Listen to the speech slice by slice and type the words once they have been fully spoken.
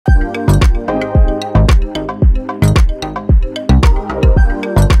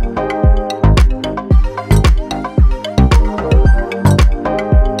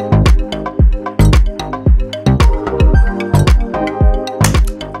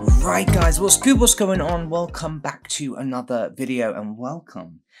Alright guys, what's good, what's going on? Welcome back to another video and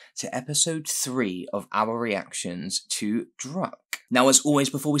welcome to episode 3 of our reactions to Druck. Now as always,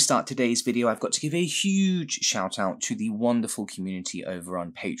 before we start today's video, I've got to give a huge shout out to the wonderful community over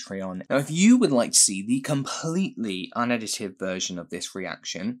on Patreon. Now if you would like to see the completely unedited version of this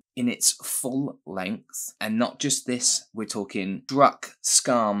reaction in its full length, and not just this, we're talking Druck,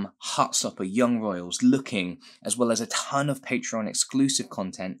 SKAM, HEARTSTOPPER, Young Royals, Looking, as well as a ton of Patreon exclusive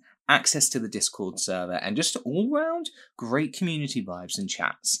content, access to the Discord server, and just all round great community vibes and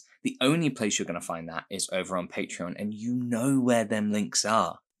chats. The only place you're going to find that is over on Patreon, and you know where them links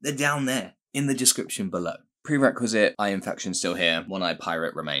are. They're down there in the description below. Prerequisite, eye infection still here, one-eyed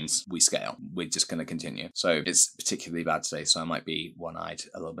pirate remains, we scale. We're just going to continue. So it's particularly bad today, so I might be one-eyed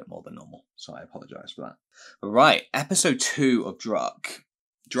a little bit more than normal. So I apologise for that. But right, episode 2 of Druck.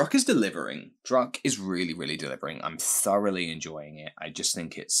 Druck is delivering. Druck is really, really delivering. I'm thoroughly enjoying it. I just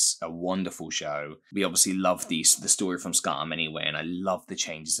think it's a wonderful show. We obviously love the story from SKAM anyway, and I love the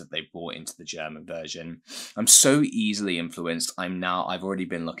changes that they brought into the German version. I'm so easily influenced. I've already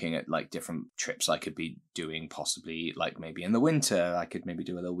been looking at like different trips I could be doing, possibly like maybe in the winter. I could maybe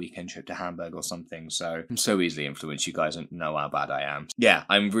do a little weekend trip to Hamburg or something. So I'm so easily influenced. You guys don't know how bad I am. Yeah,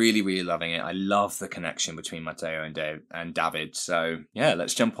 I'm really, really loving it. I love the connection between Matteo and David. So yeah,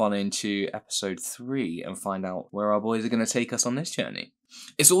 let's jump on into episode 3 and find out where our boys are going to take us on this journey.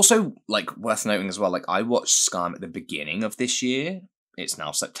 It's also like worth noting as well, like I watched SKAM at the beginning of this year. It's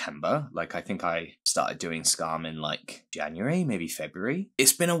now September. Like I think I started doing SKAM in like January, maybe February.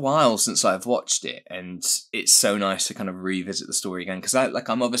 It's been a while since I've watched it, and it's so nice to kind of revisit the story again, because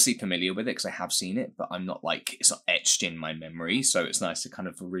I'm obviously familiar with it because I have seen it, but I'm not like, it's not etched in my memory. So it's nice to kind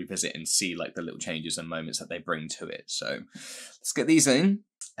of revisit and see like the little changes and moments that they bring to it. So let's get these in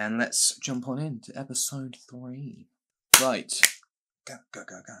and let's jump on into episode 3. Right.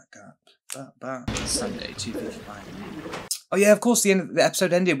 Sunday, 2:55. Oh yeah, of course, the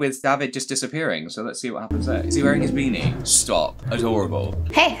episode ended with David just disappearing, so let's see what happens there. Is he wearing his beanie? Stop. Adorable.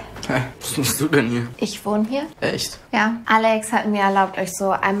 Hey! Hey, was machst du denn hier? Ich wohne hier. Echt? Ja. Alex hat mir erlaubt, euch so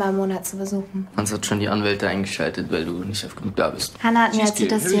einmal im Monat zu besuchen. Hans hat schon die Anwälte eingeschaltet, weil du nicht oft genug da bist. Hannah hat mir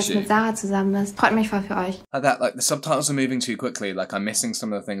erzählt, dass du jetzt mit Sarah zusammen bist. Freut mich voll für euch. Like the subtitles are moving too quickly, like I'm missing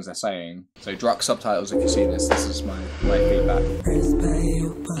some of the things they're saying. So Druck subtitles, if you see this is my feedback.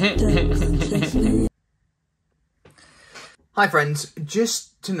 Hi friends,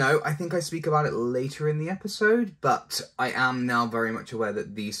 just to know, I think I speak about it later in the episode, but I am now very much aware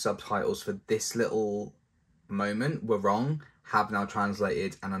that these subtitles for this little moment were wrong, have now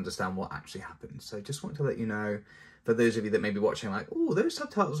translated and understand what actually happened. So just wanted to let you know, for those of you that may be watching like, oh, those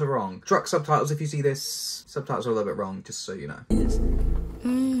subtitles are wrong. Druck subtitles, if you see this, subtitles are a little bit wrong, just so you know.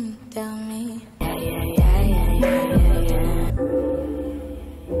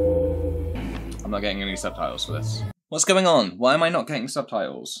 I'm not getting any subtitles for this. What's going on? Why am I not getting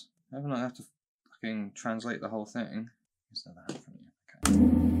subtitles? I have to fucking translate the whole thing. Is that from you?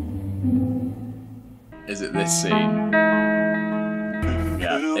 Okay. Is it this scene?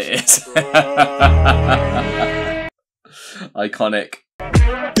 Yeah, it is. Iconic.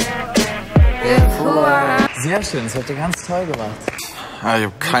 Sehr schön, das habt ihr ganz toll gemacht. Ja, ich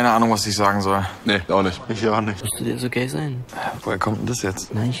habe keine Ahnung, was ich sagen soll. Nee, auch nicht. Ich auch nicht. Müsste dir so gay sein? Woher kommt denn das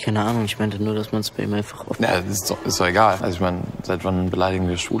jetzt? Nein, ich keine Ahnung. Ich meinte nur, dass man es bei ihm einfach oft... Ja, das ist doch egal. Also ich meine, seit wann beleidigen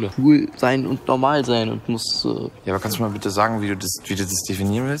wir Schwule? Cool sein und normal sein und muss... Ja, aber kannst du mal bitte sagen, wie du das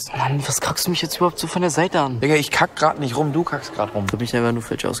definieren willst? Mann, was kackst du mich jetzt überhaupt so von der Seite an? Digga, ich kack grad nicht rum, du kackst grad rum. Ich hab mich einfach nur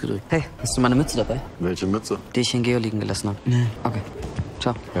falsch ausgedrückt. Hey, hast du meine Mütze dabei? Welche Mütze? Die ich in Geo liegen gelassen habe. Nee. Okay.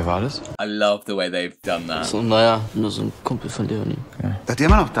 Ciao. Wer war das? I love the way they've done that. So, naja, nur so ein Kumpel von Leonie. Okay. Seid ihr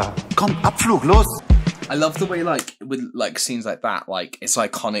immer noch da? Komm, Abflug, los! I love the way, like, with, like, scenes like that, like, it's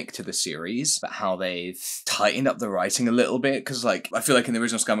iconic to the series, but how they've tightened up the writing a little bit, because, like, I feel like in the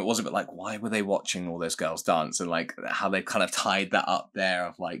original SKAM, it was a bit like, why were they watching all those girls dance? And, like, how they've kind of tied that up there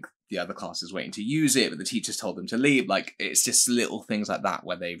of, like, the other classes waiting to use it, but the teachers told them to leave. Like, it's just little things like that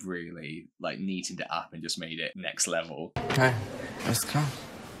where they've really, like, neatened it up and just made it next level. Hi, alles klar.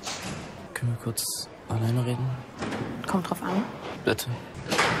 Können wir kurz alleine reden? Kommt drauf an. Bitte.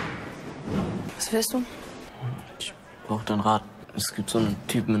 Was willst du? Ich brauche deinen Rat. Es gibt so einen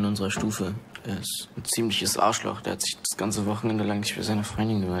Typen in unserer Stufe. Er ist ein ziemliches Arschloch. Der hat sich das ganze Wochenende lang nicht für seine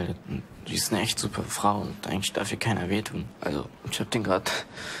Freundin gemeldet. Und die ist eine echt super Frau und eigentlich darf ihr keiner wehtun. Also, ich hab den gerade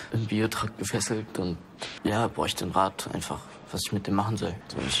im Biotruck gefesselt und ja, bräuchte den Rat einfach, was ich mit dem machen soll.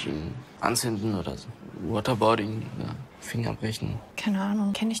 Soll ich ihn anzünden oder so? Waterboarding oder Finger brechen? Keine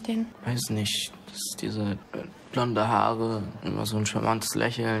Ahnung, kenne ich den? Weiß nicht. Das ist diese blonde Haare, immer so ein charmantes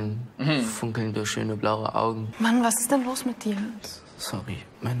Lächeln, funkelnde, schöne blaue Augen. Mann, was ist denn los mit dir? Sorry,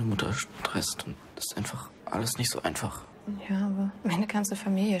 meine Mutter stresst und das ist einfach alles nicht so einfach. Ja, aber meine ganze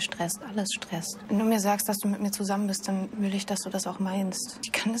Familie stresst, alles stresst. Wenn du mir sagst, dass du mit mir zusammen bist, dann will ich, dass du das auch meinst.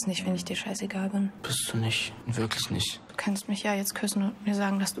 Ich kann das nicht, wenn ich dir scheißegal bin. Bist du nicht, wirklich nicht. Du kannst mich ja jetzt küssen und mir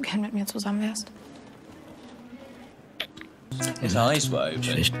sagen, dass du gern mit mir zusammen wärst. His eyes were Ich open.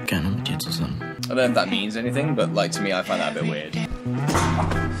 wäre echt gerne mit dir zusammen. I don't know if that means anything, but like to me, I find that a bit weird.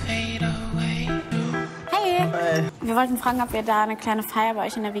 Hey! Wir wollten fragen, ob wir da eine kleine Feier bei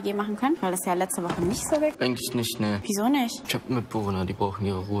euch in der WG machen können, weil das ja letzte Woche nicht so weg. Eigentlich nicht, ne. Wieso nicht? Ich hab Mitbewohner, die brauchen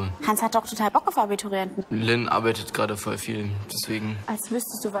ihre Ruhe. Hans hat doch total Bock auf Abiturienten. Lynn arbeitet gerade voll viel, deswegen... Als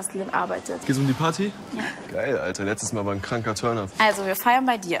wüsstest du, was Lynn arbeitet. Geht's um die Party? Ja. Geil, Alter. Letztes Mal war ein kranker Turn-up. Also, wir feiern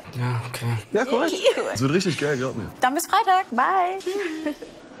bei dir. Ja, okay. Ja, korrekt. Es wird richtig geil, glaub mir. Dann bis Freitag. Bye.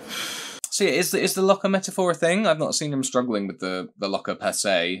 So yeah, is the locker metaphor a thing? I've not seen him struggling with the locker per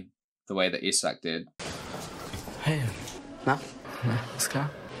se, the way that Isak did. Hey. Na, ist klar?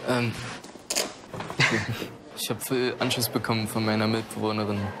 Ich hab viel Anschluss bekommen von meiner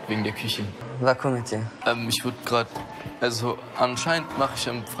Mitbewohnerin wegen der Küche. War cool mit dir. Ich würde gerade... Also, anscheinend mache ich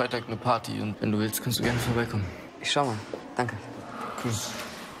am Freitag eine Party und wenn du willst, kannst du gerne vorbeikommen. Ich schau mal. Danke. Cool.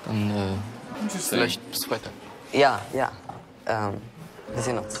 Dann, vielleicht bis Freitag. Ja. Wir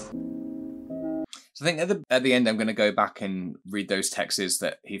sehen uns. So I think at the end I'm going to go back and read those texts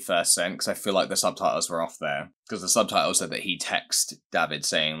that he first sent, because I feel like the subtitles were off there. Because the subtitles said that he texted David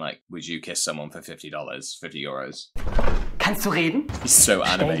saying, like, would you kiss someone for $50, 50 euros? Kannst du reden? He's so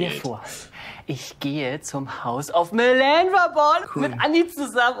animated. Stell dir vor, ich gehe zum Haus auf Milan verbauen mit Andi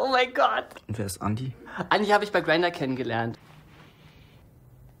zusammen. Oh mein Gott. Und wer ist Andi? Andi habe ich bei Grindr kennengelernt.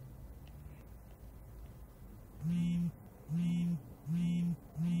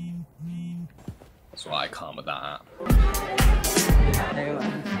 That's why I can't with that app.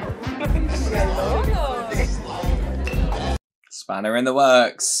 Spanner in the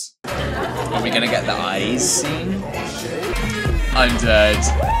works. Are we gonna get the eyes scene? I'm dead.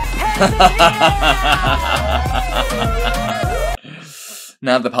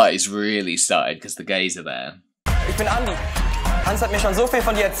 Now the party's really started because the gays are there. Ich bin Andi. Hans hat mir schon so viel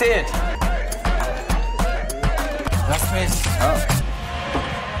von dir erzählt. Lass mich. Oh.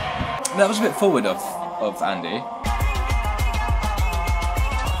 That was a bit forward of Andy.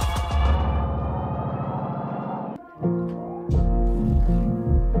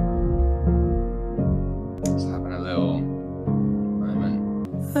 Just having a little moment.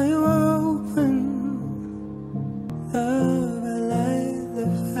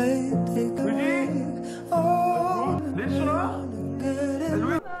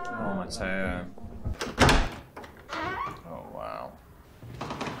 Oh, Matteo. Oh, wow.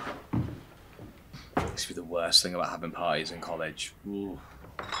 This would be the worst thing about having parties in college. Ooh,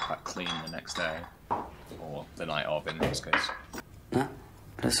 quite clean the next day. Or the night of, in this case. Na,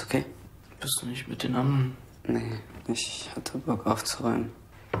 alles okay? Bist du nicht mit den anderen? Nee, ich hatte Bock aufzuräumen.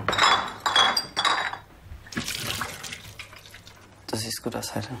 Du siehst gut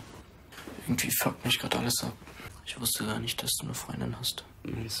aus heute. Irgendwie fuckt mich gerade alles ab. Ich wusste gar nicht, dass du eine Freundin hast.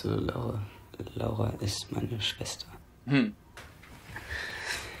 Meinst du, Laura? Laura ist meine Schwester.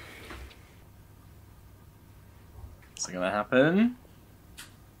 Is it gonna happen?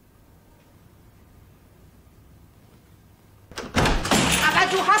 Aber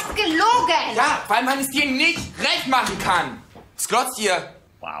du hast gelogen! Ja, weil man es dir nicht recht machen kann. Was glotzt ihr?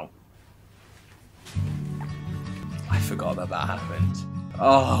 Wow. I forgot that happened.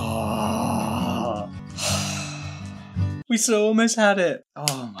 Oh. We so almost had it.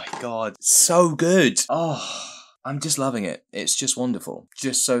 Oh my god. So good. Oh. I'm just loving it. It's just wonderful.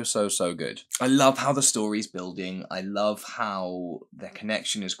 Just so good. I love how the story's building. I love how their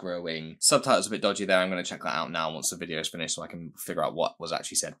connection is growing. Subtitles a bit dodgy there. I'm going to check that out now once the video is finished so I can figure out what was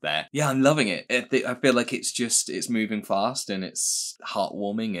actually said there. Yeah, I'm loving it. I feel like it's moving fast and it's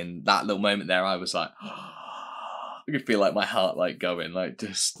heartwarming, and that little moment there I was like... I could feel like my heart like going, like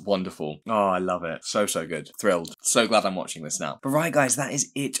just wonderful. Oh, I love it. So good. Thrilled. So glad I'm watching this now. But right guys, that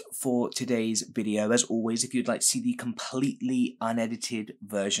is it for today's video. As always, if you'd like to see the completely unedited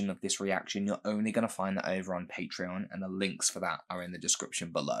version of this reaction, you're only going to find that over on Patreon, and the links for that are in the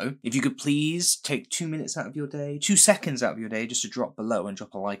description below. If you could please take 2 minutes out of your day, 2 seconds out of your day, just to drop below and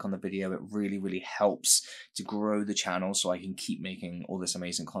drop a like on the video. It really helps to grow the channel so I can keep making all this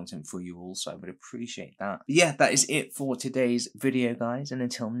amazing content for you all. So I would appreciate that. But yeah, that is it for today's video, guys, and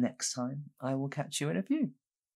until next time, I will catch you in a few.